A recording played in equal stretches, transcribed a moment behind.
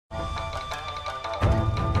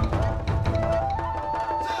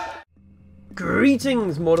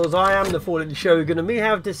Greetings, models. I am the Fallen Shogun, and we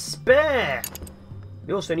have despair.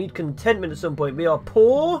 We also need contentment at some point. We are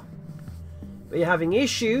poor. We're having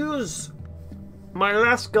issues. My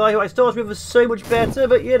last guy who I started with was so much better,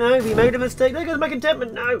 but you know, we made a mistake. There goes my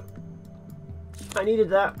contentment. No. I needed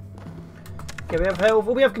that. Okay, we have health.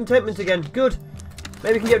 Oh, we have contentment again. Good.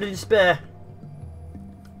 Maybe we can get rid of despair.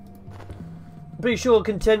 I'm pretty sure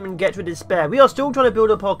contentment gets rid of despair. We are still trying to build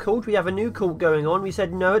up our cult. We have a new cult going on. We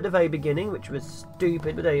said no at the very beginning, which was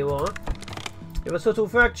stupid, but there you are. We have a subtle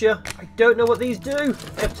fracture. I don't know what these do.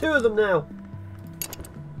 I have 2 of them now.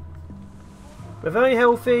 We're very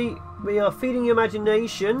healthy. We are feeding your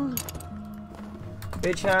imagination,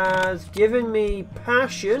 which has given me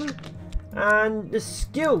passion and the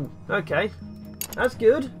skill. Okay, that's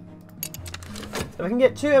good. If I can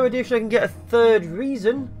get 2 erudition, I can get a 3rd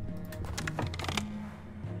reason.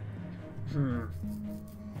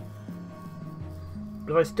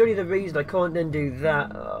 But if I study the reason, I can't then do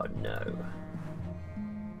that. Oh no.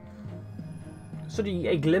 Study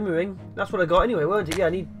a glimmering. That's what I got anyway, weren't it? Yeah, I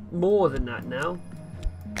need more than that now.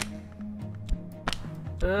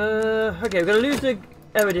 Okay, we're going to lose the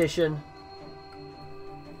erudition.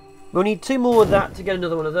 We'll need 2 more of that to get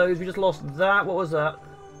another one of those. We just lost that. What was that?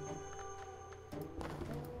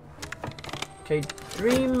 Okay,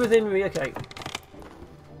 dream within me. Okay.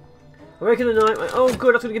 Awaken the night. Oh,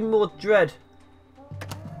 good. That's going to give me more dread.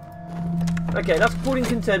 Okay, that's pulling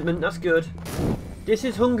contentment. That's good. This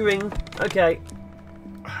is hungering. Okay.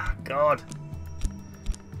 Oh, God.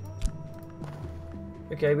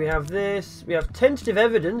 Okay, we have this. We have tentative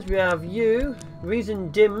evidence. We have you.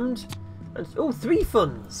 Reason dimmed. And oh, 3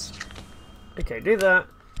 funds. Okay, do that.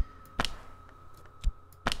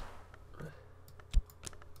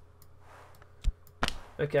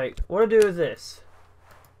 Okay, what do I do with this?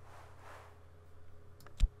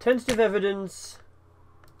 Tentative evidence.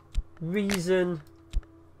 Reason.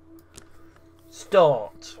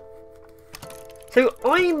 Start. So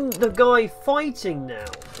I'm the guy fighting now.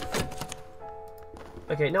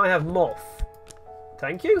 Okay, now I have moth.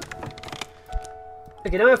 Thank you.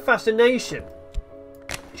 Okay, now I have fascination.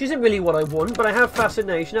 Which isn't really what I want, but I have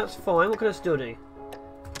fascination. That's fine. What can I study?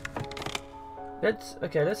 Let's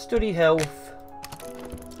study health.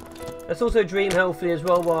 Let's also dream healthily as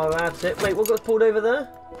well while we're at it. Wait, what got pulled over there?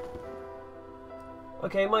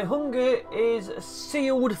 Okay, my hunger is a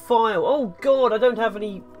sealed file. Oh God, I don't have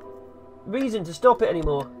any reason to stop it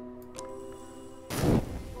anymore.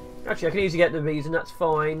 Actually, I can easily get the reason. That's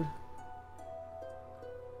fine.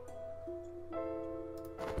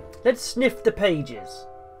 Let's sniff the pages.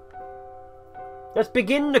 Let's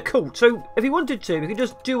begin the cult. So, if we wanted to, we could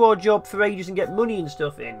just do our job for ages and get money and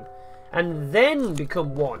stuff in. And then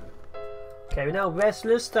become one. Okay, we're now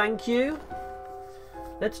restless. Thank you.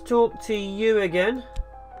 Let's talk to you again.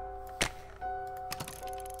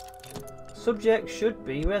 Subject should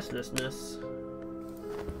be restlessness.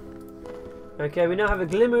 Okay, we now have a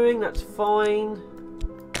glimmering. That's fine.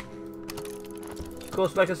 Of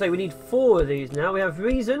course, like I say, we need 4 of these now. We have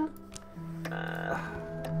reason.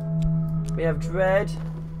 We have dread.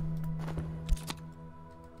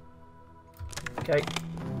 Okay.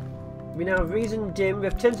 We now have reason dim. We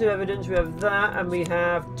have tentative evidence. We have that, and we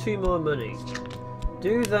have 2 more money.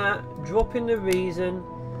 Do that. Drop in the reason.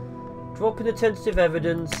 Drop in the tentative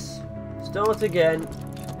evidence. Start again.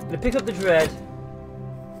 I'm gonna pick up the dread.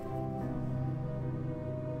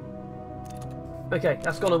 Okay,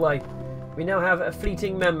 that's gone away. We now have a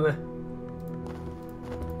fleeting memory.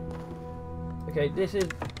 Okay, this is...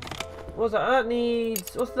 What's that? That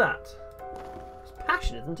needs... What's that? It's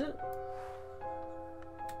passion, isn't it?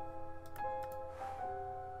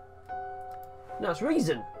 No, it's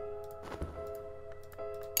reason.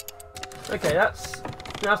 Okay, that's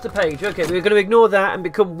the page. Okay, we're going to ignore that and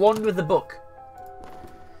become one with the book.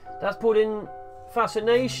 That's pulled in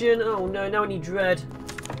fascination. Oh no, now we need dread.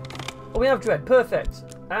 Oh, we have dread. Perfect.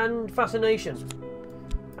 And fascination.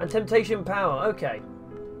 And temptation power. Okay.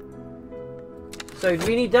 So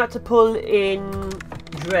we need that to pull in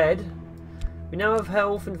dread. We now have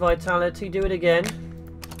health and vitality. Do it again.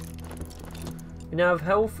 We now have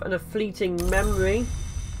health and a fleeting memory.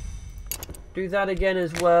 Do that again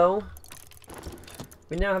as well.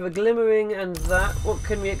 We now have a glimmering and that. What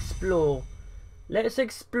can we explore? Let's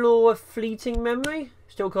explore a fleeting memory.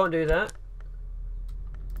 Still can't do that.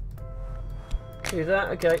 Do that,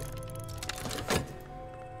 okay.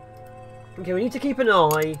 Okay, we need to keep an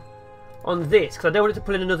eye on this, because I don't want it to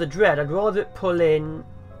pull in another dread. I'd rather it pull in...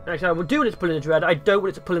 Actually, I would do want it to pull in a dread. I don't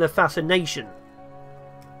want it to pull in a fascination.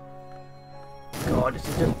 God, this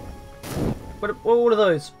is just... What are all of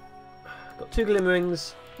those? Got 2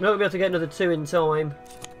 glimmerings. We're not going to be able to get another 2 in time.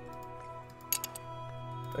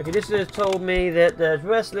 Okay, this has told me that there's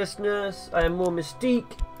restlessness, I am more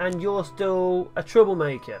mystique, and you're still a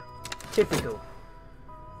troublemaker. Typical.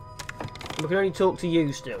 We can only talk to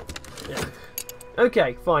you still. Yeah.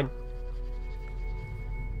 Okay, fine.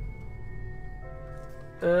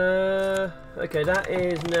 Okay, that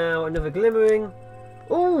is now another glimmering.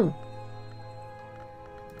 Ooh!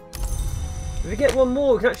 If we get one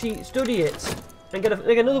more, we can actually study it and get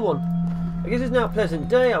another one. I guess it's now a pleasant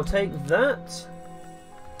day. I'll take that.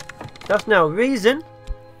 That's now reason.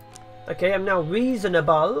 Okay, I'm now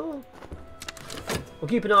reasonable. We'll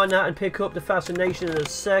keep an eye on that and pick up the fascination in a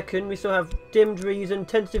second. We still have dimmed reason,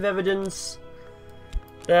 tentative evidence,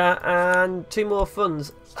 and 2 more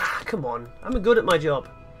funds. Ah, come on. I'm good at my job.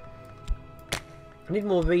 I need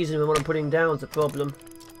more reason than what I'm putting down is the problem.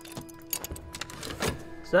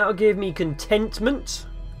 So that'll give me contentment.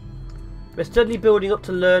 We're steadily building up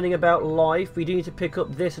to learning about life. We do need to pick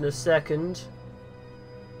up this in a second.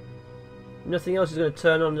 Nothing else is going to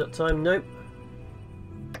turn on at that time. Nope.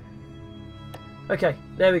 Okay,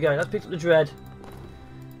 there we go. Let's pick up the dread.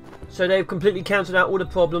 So they've completely cancelled out all the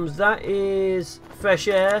problems. That is fresh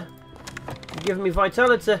air. Giving me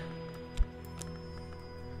vitality.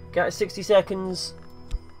 Got 60 seconds.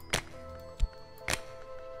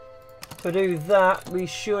 To do that, we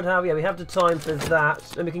should have, yeah, we have the time for that.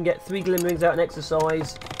 Then we can get 3 glimmerings out and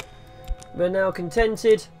exercise. We're now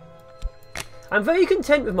contented. I'm very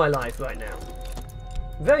content with my life right now.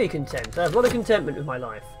 Very content. I have a lot of contentment with my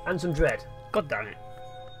life. And some dread. God damn it.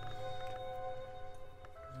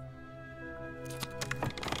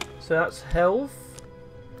 So that's health.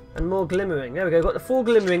 And more glimmering. There we go. Got the 4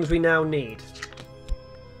 glimmerings we now need.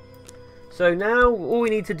 So now all we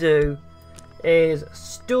need to do is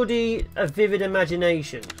study a vivid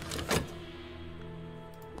imagination.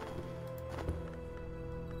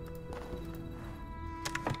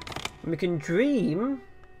 We can dream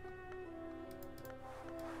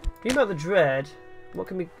about the dread. What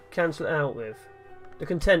can we cancel it out with? The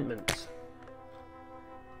contentment.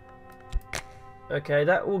 Okay,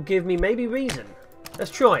 that will give me maybe reason.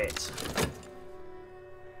 Let's try it.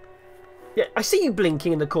 Yeah, I see you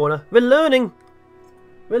blinking in the corner. We're learning.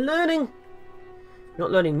 We're learning. We're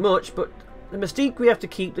not learning much, but the mystique we have to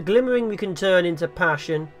keep. The glimmering we can turn into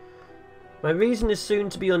passion. My reason is soon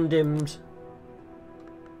to be undimmed.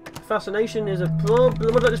 Fascination is a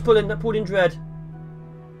problem. What about this pull-in? That pulled in dread.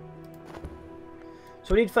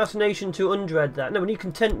 So we need fascination to undread that. No, we need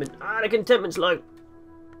contentment. Ah, the contentment's low.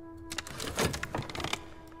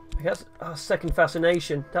 Okay, that's second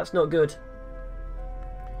fascination. That's not good.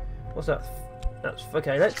 What's that? That's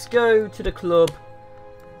okay. Let's go to the club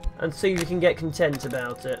and see if we can get content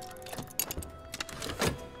about it.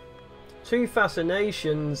 2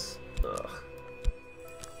 fascinations. Ugh.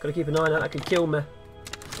 Gotta keep an eye on that. That could kill me.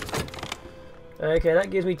 Okay, that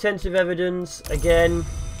gives me tentative evidence again.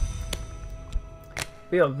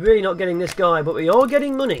 We are really not getting this guy, but we are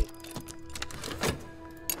getting money.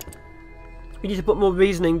 We need to put more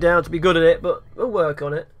reasoning down to be good at it, but we'll work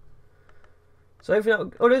on it. So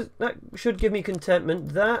hopefully that should give me contentment.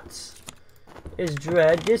 That is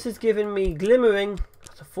dread. This is giving me glimmering.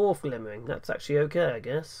 That's a 4th glimmering. That's actually okay, I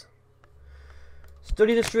guess.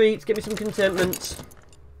 Study the streets. Get me some contentment.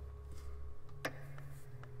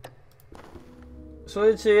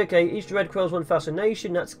 Solidity. Okay, each dread quells 1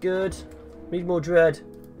 fascination. That's good. Need more dread.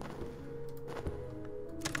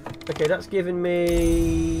 Okay, that's giving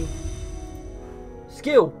me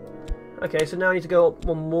skill. Okay, so now I need to go up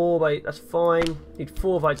 1 more. Wait, that's fine. Need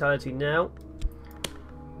 4 vitality now.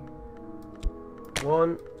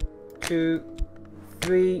 1, 2,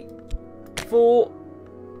 3, 4.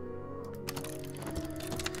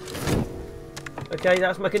 Okay,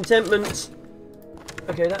 that's my contentment.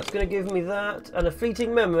 Okay, that's going to give me that and a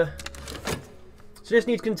fleeting memory. So this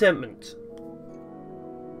needs contentment.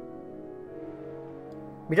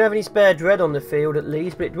 We don't have any spare dread on the field at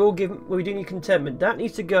least, but it will give. Well, we do need contentment. That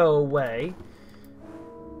needs to go away.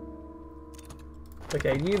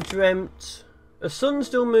 Okay, you've dreamt. The sun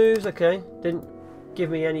still moves. Okay, didn't give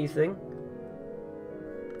me anything.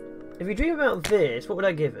 If we dream about this, what would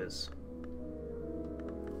that give us?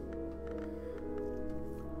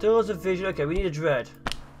 Doors of vision. Okay, we need a dread.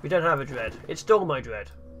 We don't have a dread. It stole my dread.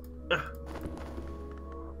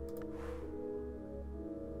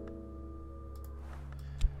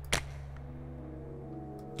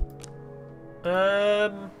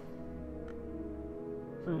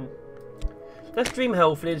 Let's dream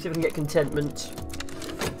healthily and see if we can get contentment.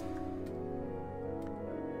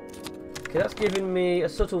 Okay, that's giving me a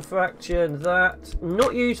subtle fracture and that.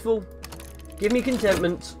 Not useful. Give me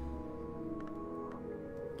contentment.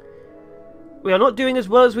 We are not doing as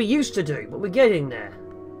well as we used to do, but we're getting there.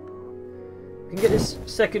 can get this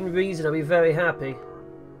second reason, I'll be very happy.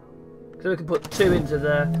 So we can put 2 into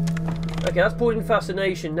there. Okay, that's pulled in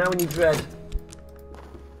fascination. Now we need dread.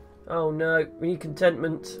 Oh no, we need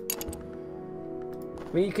contentment.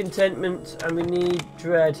 We need contentment and we need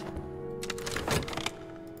dread.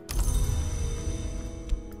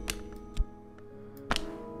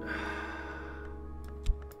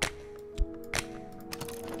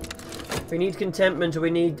 We need contentment, or we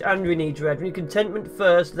need dread. We need contentment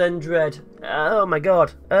first, then dread. Oh my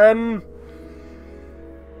god.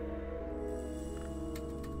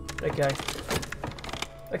 Okay.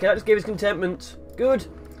 Okay, that just gave us contentment. Good.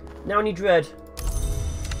 Now I need dread.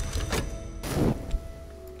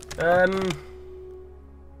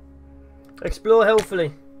 Explore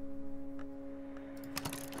healthily.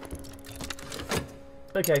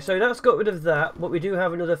 Okay, so that's got rid of that, but we do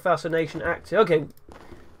have another fascination active. Okay.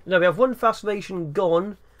 No, we have 1 fascination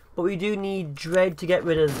gone, but we do need dread to get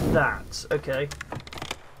rid of that. Okay.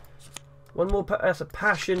 1 more, that's a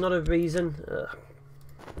passion, not a reason. Ugh.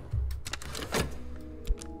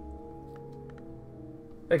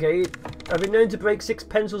 Okay, I've been known to break 6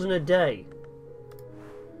 pencils in a day.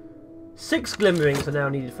 6 glimmerings are now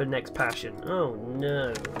needed for the next passion. Oh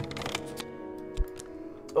no.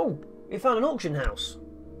 Oh, we found an auction house.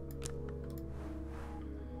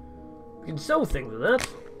 We can sell things with that.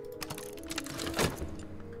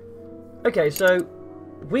 Okay, so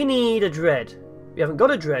we need a dread. We haven't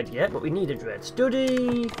got a dread yet, but we need a dread.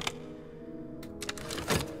 Study.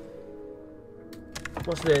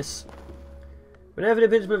 What's this? Whenever the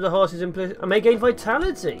principle of the horse is implicit, I may gain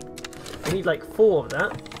vitality. We need like 4 of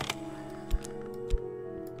that.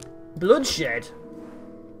 Bloodshed.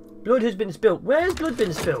 Blood has been spilt. Where's blood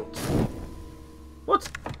been spilt? What?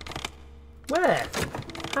 Where?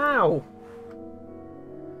 How?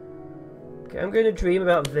 Okay, I'm going to dream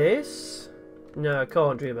about this. No, I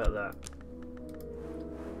can't dream about that.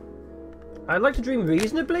 I'd like to dream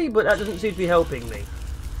reasonably, but that doesn't seem to be helping me.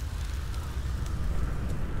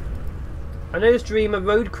 I know this dream, a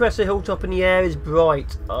road crests a hilltop and the air is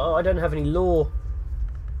bright. Oh, I don't have any lore.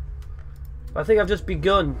 I think I've just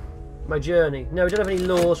begun my journey. No, we don't have any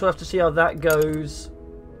lore, so we'll have to see how that goes.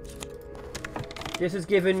 This has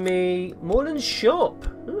given me Moreland's shop.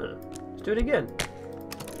 Huh. Let's do it again.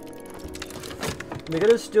 We're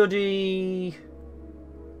going to study...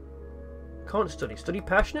 Can't study. Study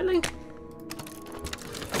passionately?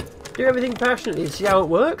 Do everything passionately and see how it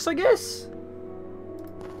works, I guess?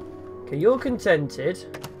 Okay, you're contented.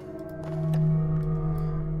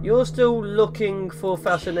 You're still looking for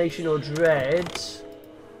fascination or dread.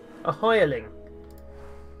 A hireling.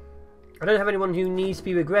 I don't have anyone who needs to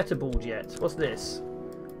be regrettable yet. What's this?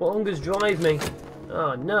 What hungers drive me?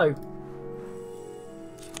 Oh, no.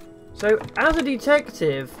 So, as a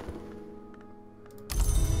detective,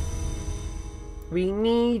 we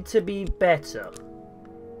need to be better.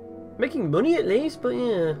 Making money at least, but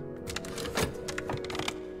yeah.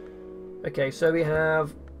 Okay, so we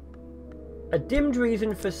have a dimmed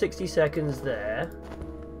reason for 60 seconds there.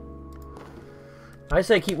 I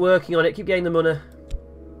say keep working on it, keep getting the money.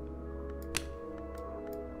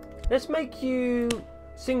 Let's make you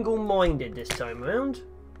single-minded this time around.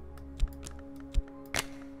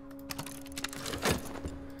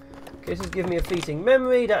 Okay, this has given me a fleeting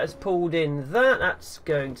memory. That has pulled in that. That's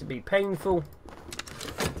going to be painful.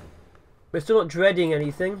 We're still not dreading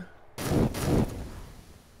anything.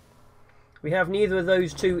 We have neither of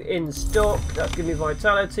those 2 in stock. That's giving me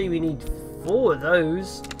vitality. We need 4 of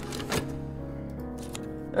those.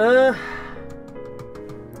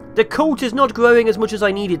 The cult is not growing as much as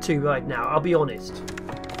I need it to right now, I'll be honest.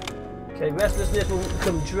 Okay, restlessness will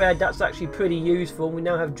become dread. That's actually pretty useful. We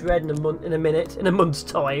now have dread in a month's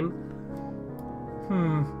time.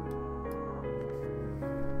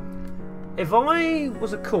 If I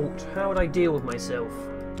was a cult, how would I deal with myself?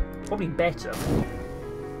 Probably better.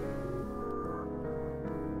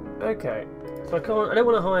 Okay, so I don't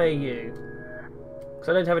want to hire you because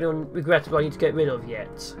I don't have anyone regrettable I need to get rid of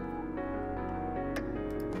yet.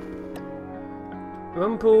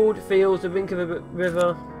 Rumpled feels the rink of a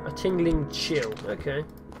river, a tingling chill. Okay.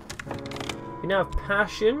 We now have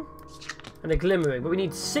passion and a glimmering, but we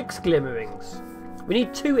need 6 glimmerings. We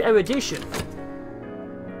need 2 erudition.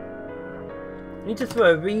 We need to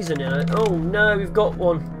throw a reason in it. Oh no, we've got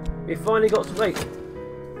one. We finally got some. Wait.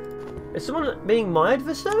 Is someone being my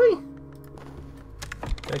adversary?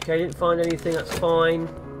 Okay, didn't find anything, that's fine.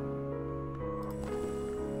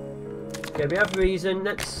 Okay, we have reason.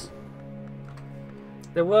 Let's...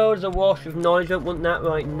 The world is awash with knowledge, don't want that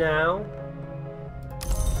right now.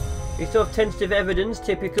 We still have tentative evidence,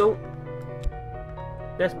 typical.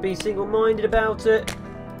 Let's be single-minded about it.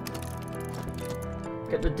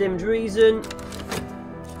 Get the dimmed reason.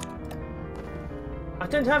 I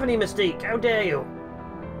don't have any mystique. How dare you?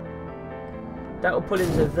 That will pull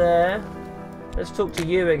into there. Let's talk to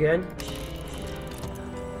you again.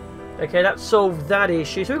 Okay, that solved that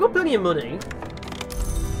issue. So we've got plenty of money.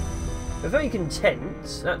 We're very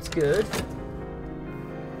content. That's good.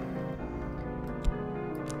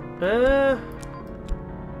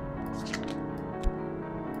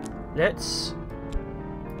 Let's...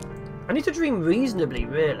 I need to dream reasonably,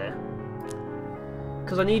 really.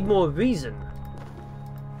 Because I need more reason.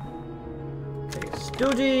 Okay,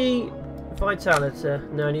 study... Vitality.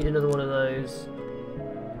 No, I need another one of those.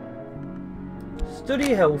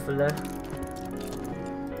 Study healthily.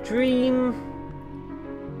 Dream...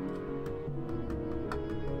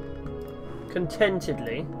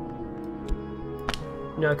 contentedly.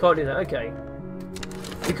 No, I can't do that. Okay.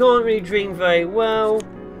 We can't really dream very well.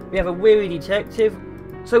 We have a weary detective.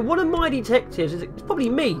 So one of my detectives is... It's probably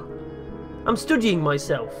me. I'm studying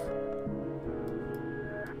myself.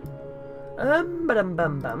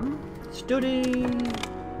 Ba-dum-bum-bum. Study...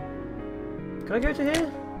 Can I go to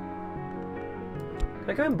here? Can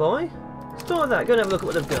I go and buy? Start with that. Go and have a look at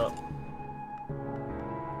what they've got.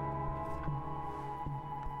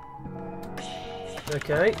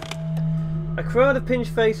 Okay. A crowd of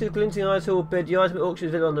pinched faces, glinting eyes will bid. The item at auction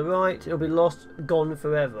is on the right. It'll be lost, gone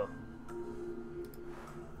forever.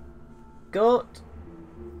 Got...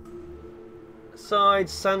 Side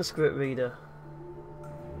Sanskrit reader.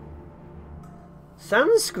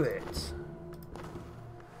 Sanskrit?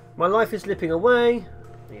 My life is slipping away.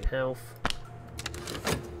 Need health.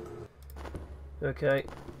 Okay.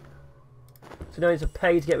 So now I need to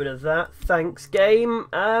pay to get rid of that. Thanks, game.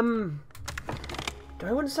 Do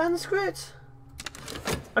I want Sanskrit?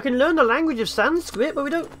 I can learn the language of Sanskrit, but we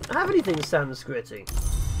don't have anything Sanskrit-y.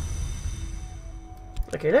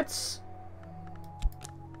 Okay, let's...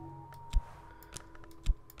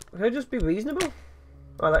 Can I just be reasonable?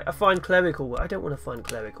 I find clerical work. I don't want to find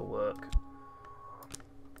clerical work.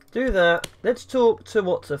 Do that. Let's talk to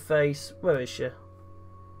what's-her-face. Where is she?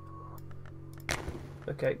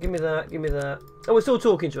 Okay, give me that, give me that. Oh, we're still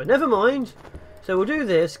talking to her. Never mind. So we'll do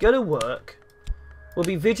this, go to work. We'll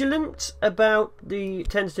be vigilant about the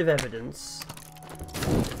tentative evidence.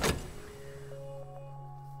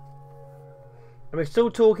 And we're still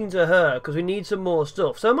talking to her because we need some more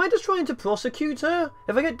stuff. So am I just trying to prosecute her?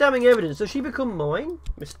 If I get damning evidence, does she become mine?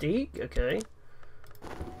 Mystique? Okay.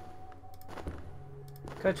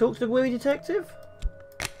 Can I talk to the weary detective?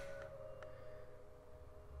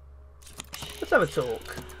 Let's have a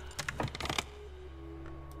talk.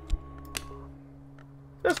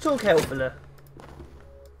 Let's talk healthily.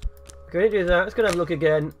 Okay, do that. Let's go and have a look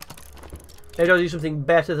again. Maybe I'll do something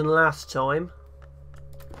better than last time.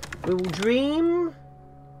 We will dream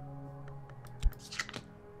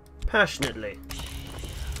passionately.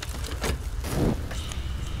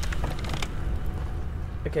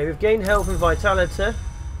 Okay, we've gained health and vitality.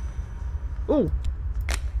 Ooh!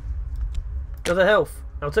 Another health.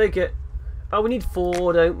 I'll take it. Oh, we need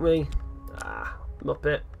 4, don't we? Ah,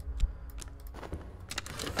 muppet.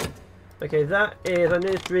 Okay, that is... I need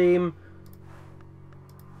this dream.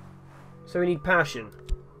 So we need passion.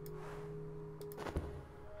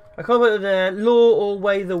 I can't put it there. Law or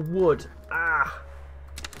weigh the wood. Ah!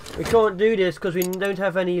 We can't do this because we don't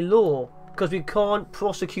have any law. Because we can't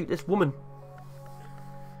prosecute this woman.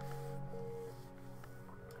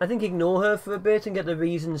 I think ignore her for a bit and get the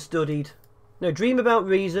reason studied. No, dream about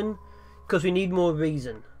reason. Because we need more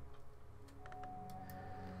reason.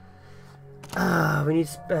 Ah, we need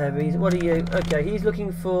spare reason. What are you? Okay, he's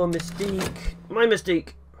looking for mystique. My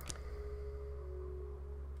mystique.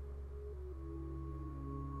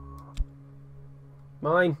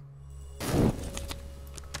 Mine.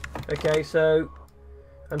 Okay, so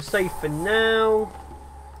I'm safe for now.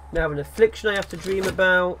 Now I have an affliction I have to dream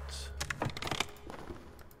about.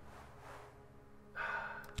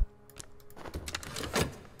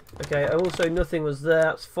 Okay, also nothing was there.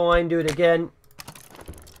 That's fine. Do it again.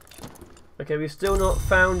 Okay, we've still not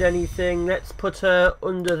found anything. Let's put her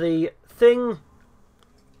under the thing.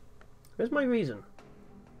 Where's my reason?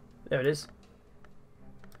 There it is.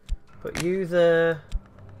 Put you there.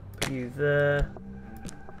 Put you there.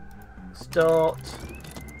 Start.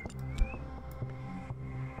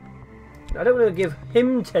 I don't want to give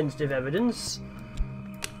him tentative evidence.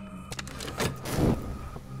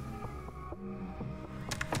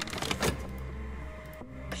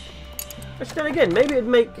 But then again, maybe it'd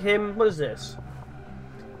make him... What is this?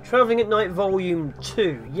 Travelling at Night Volume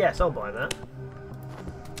 2. Yes, I'll buy that.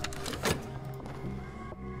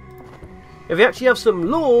 If we actually have some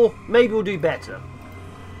law, maybe we'll do better.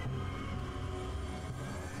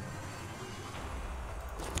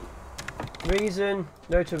 reason,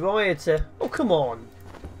 notoriety. Oh, come on.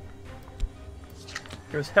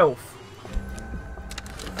 There's health.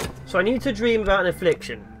 So I need to dream about an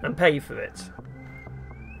affliction and pay for it.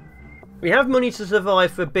 We have money to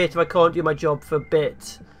survive for a bit if I can't do my job for a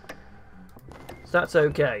bit. So that's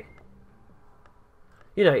okay.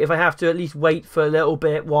 You know, if I have to at least wait for a little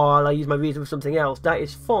bit while I use my reason for something else, that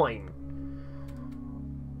is fine.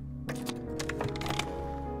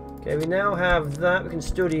 Okay, we now have that. We can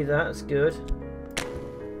study that. That's good.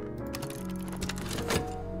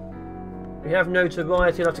 We have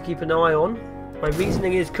notoriety I'll have to keep an eye on. My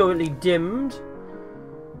reasoning is currently dimmed.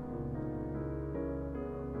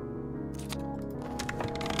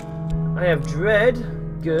 I have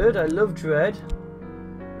dread. Good. I love dread.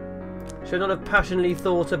 Should not have passionately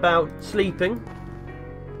thought about sleeping.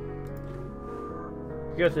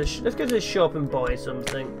 Let's go to the shop and buy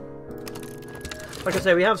something. Like I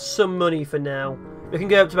say, we have some money for now. We can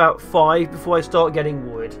go up to about 5 before I start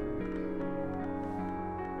getting wood.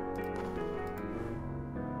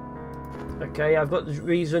 Okay, I've got the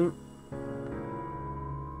reason.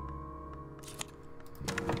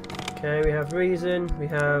 Okay, we have reason, we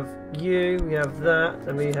have you, we have that,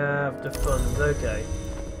 and we have the funds. Okay.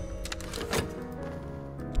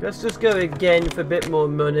 Let's just go again for a bit more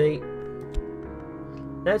money.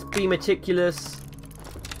 Let's be meticulous.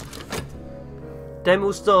 Then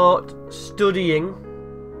we'll start studying.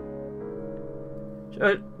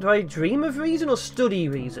 Do I dream of reason or study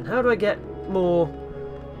reason? How do I get more...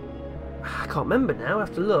 I can't remember now, I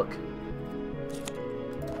have to look.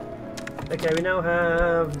 Okay, we now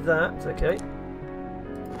have that, okay.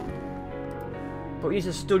 But we need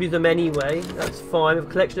to study them anyway, that's fine. We have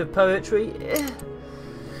a collection of poetry.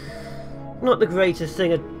 Not the greatest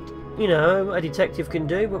thing you know, a detective can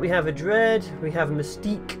do, but we have a dread, we have a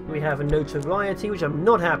mystique, we have a notoriety, which I'm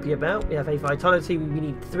not happy about. We have a vitality we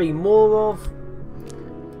need 3 more of.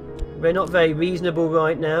 We're not very reasonable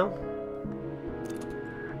right now.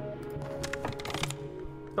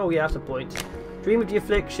 Oh yeah, that's a point. Dream of the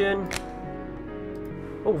affliction.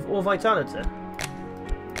 Oh, or vitality.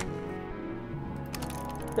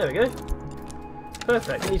 There we go.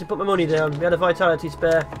 Perfect. I need to put my money down. We had a vitality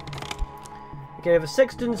spare. Okay, we have a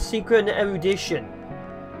sexton's secret and erudition.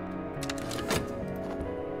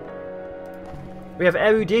 We have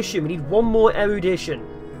erudition. We need 1 more erudition.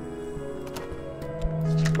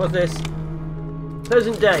 What's this?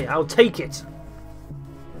 Pleasant day. I'll take it.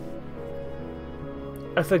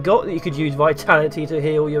 I forgot that you could use vitality to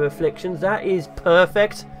heal your afflictions. That is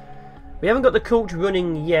perfect. We haven't got the cult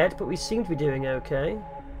running yet, but we seem to be doing okay.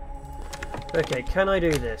 Okay, can I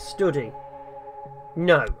do this? Study.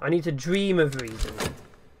 No, I need to dream of reason.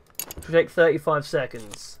 Which will take 35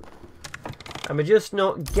 seconds. And we're just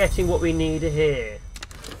not getting what we need here.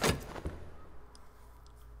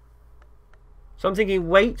 So I'm thinking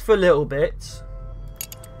wait for a little bit.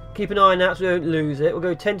 Keep an eye on that so we don't lose it. We'll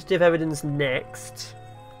go tentative evidence next.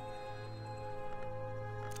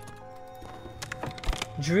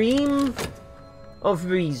 Dream of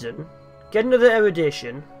reason. Get another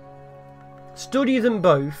erudition. Study them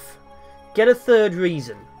both. Get a 3rd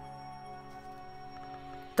reason.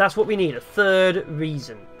 That's what we need, a 3rd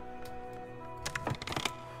reason.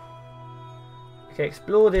 Okay,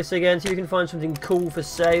 explore this again, see if we can find something cool for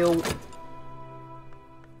sale.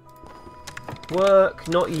 Work,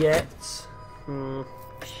 not yet. Where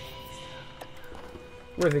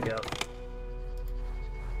have we got?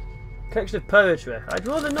 Collection of poetry. I'd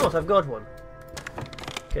rather not, I've got one.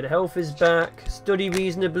 Okay, the health is back. Study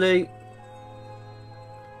reasonably.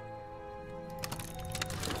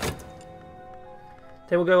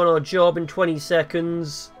 Then we'll go on our job in 20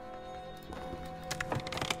 seconds.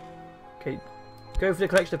 Okay, go for the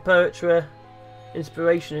collection of poetry.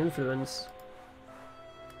 Inspiration, influence.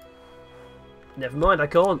 Never mind, I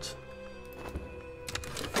can't.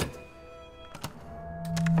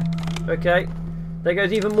 Okay, there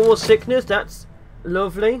goes even more sickness. That's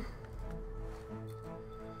lovely.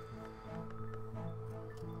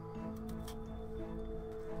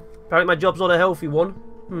 Apparently my job's not a healthy one.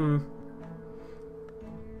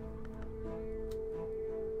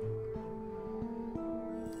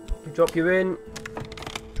 Drop you in.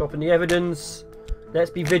 Drop in the evidence. Let's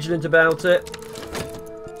be vigilant about it.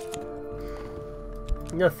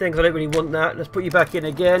 Nothing, 'cause I don't really want that. Let's put you back in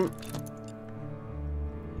again.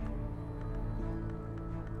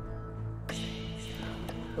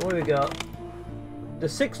 What have we got? The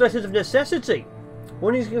 6 letters of necessity.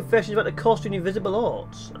 One is confessions about the cost of invisible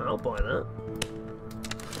arts. I'll buy that.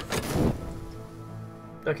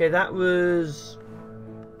 Okay, that was...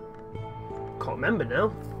 Can't remember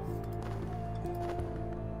now.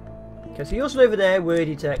 Okay, so you're still over there, we're a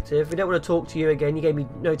detective. We don't want to talk to you again. You gave me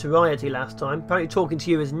notoriety last time. Apparently talking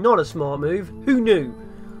to you is not a smart move. Who knew?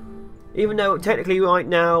 Even though technically right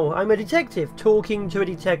now I'm a detective. Talking to a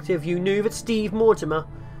detective, you knew that Steve Mortimer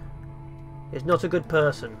is not a good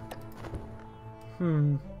person.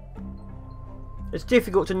 It's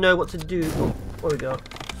difficult to know what to do. Oh, what we got?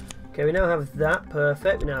 Okay, we now have that.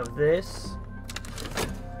 Perfect. We now have this.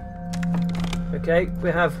 Okay,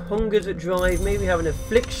 we have hungers that drive me. We have an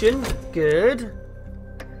affliction. Good.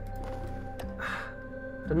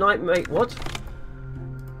 The nightmare. What?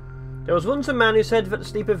 There was once a man who said that the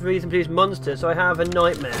sleep of reason produced monsters, so I have a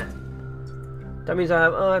nightmare. That means I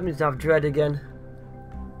have. Oh, that means I have dread again.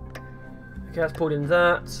 Okay, that's pulled in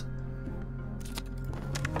that.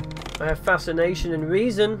 I have fascination and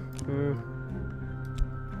reason.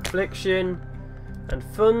 Affliction and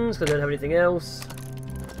funds, because I don't have anything else.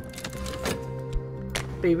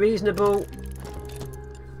 Be reasonable.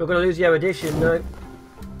 We're going to lose the erudition, no.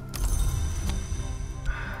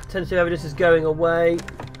 Tentative evidence is going away.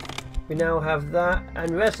 We now have that.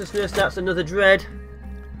 And restlessness, that's another dread.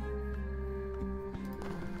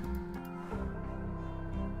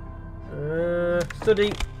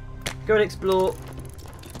 Study. Go and explore.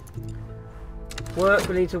 Work,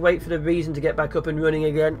 we need to wait for the reason to get back up and running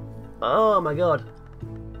again. Oh my god.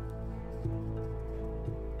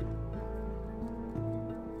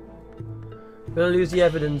 We're going to lose the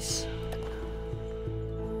evidence.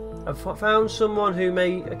 I've found someone who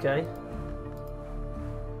may... Okay.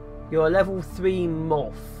 You're a level 3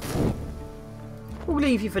 moth. We'll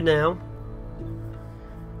leave you for now.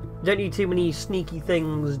 Don't need too many sneaky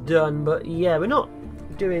things done, but yeah, we're not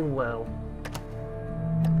doing well.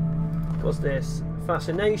 What's this?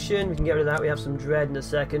 Fascination. We can get rid of that. We have some dread in a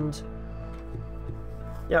second.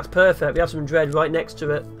 Yeah, that's perfect. We have some dread right next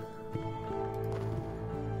to it.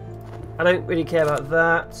 I don't really care about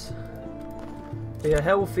that. We are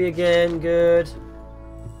healthy again, good.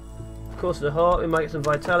 Of course, the heart, we might get some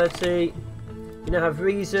vitality. You now have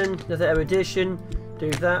reason, another erudition.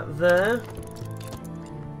 Do that there.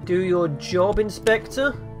 Do your job,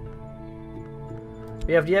 Inspector.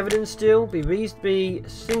 We have the evidence still. Be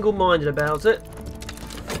single-minded about it.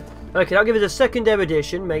 Okay, I'll give it a second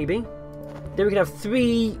erudition, maybe. Then we can have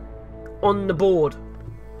 3 on the board.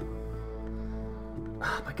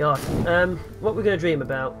 Oh my god. What we're going to dream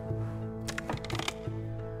about?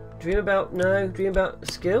 Dream about... No. Dream about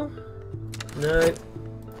skill? No.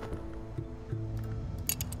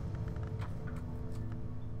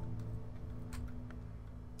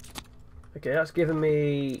 Okay, that's given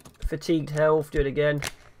me fatigued health. Do it again.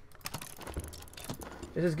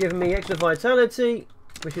 This has given me extra vitality.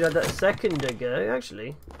 We should have that a second ago,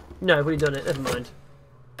 actually. No, I've already done it. Never mind.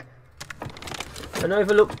 An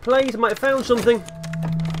overlooked place. I might have found something.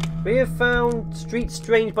 We have found Street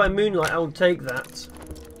Strange by Moonlight. I'll take that.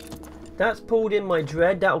 That's pulled in my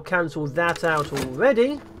dread. That'll cancel that out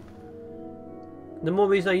already. The more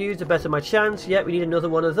reason I use, the better my chance. Yep, we need another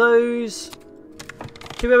one of those.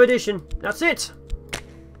 2 erudition. That's it.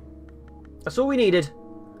 That's all we needed.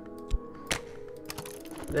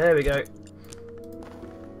 There we go.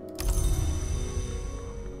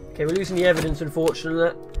 Okay, we're losing the evidence,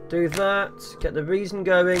 unfortunately. Do that. Get the reason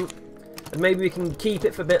going. And maybe we can keep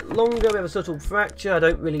it for a bit longer. We have a subtle fracture. I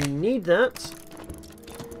don't really need that.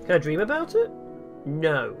 Can I dream about it?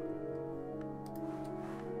 No.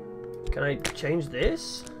 Can I change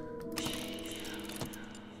this?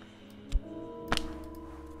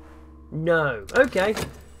 No. Okay.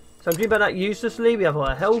 So I'm dreaming about that uselessly. We have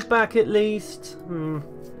our health back at least.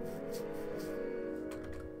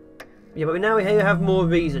 Yeah, but now we have more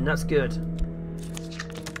reason. That's good.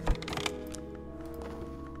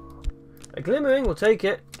 A glimmering, we'll take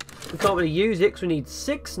it. We can't really use it because we need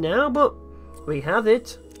 6 now, but we have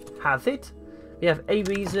it. Have it. We have a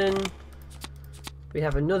reason. We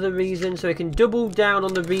have another reason, so we can double down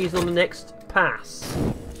on the reason on the next pass.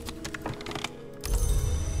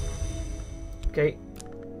 Okay.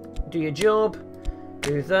 Do your job.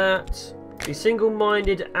 Do that. Be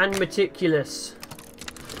single-minded and meticulous.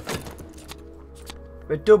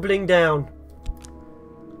 We're doubling down.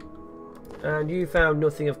 And you found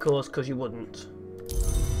nothing, of course, because you wouldn't.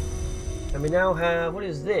 And we now have... What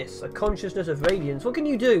is this? A consciousness of radiance. What can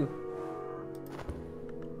you do?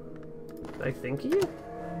 Can I think of you?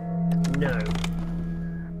 No.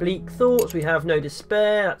 Bleak thoughts. We have no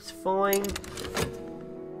despair. That's fine.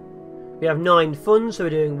 We have 9 funds, so we're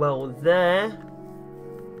doing well there.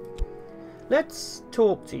 Let's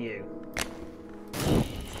talk to you.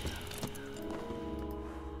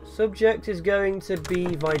 Subject is going to be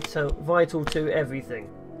vital to everything.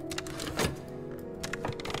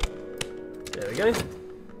 There we go.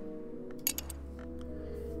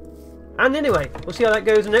 And anyway, we'll see how that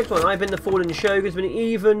goes in the next one. I've been the Fallen Shogun. It's been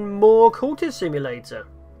even more Cultist Simulator.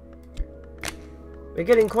 We're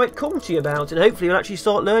getting quite culty about it, and hopefully we'll actually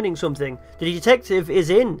start learning something. The detective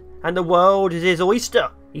is in, and the world is his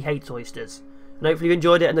oyster. He hates oysters. And hopefully you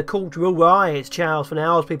enjoyed it, and the cult will rise. Ciao for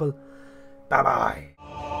now, people. Bye-bye.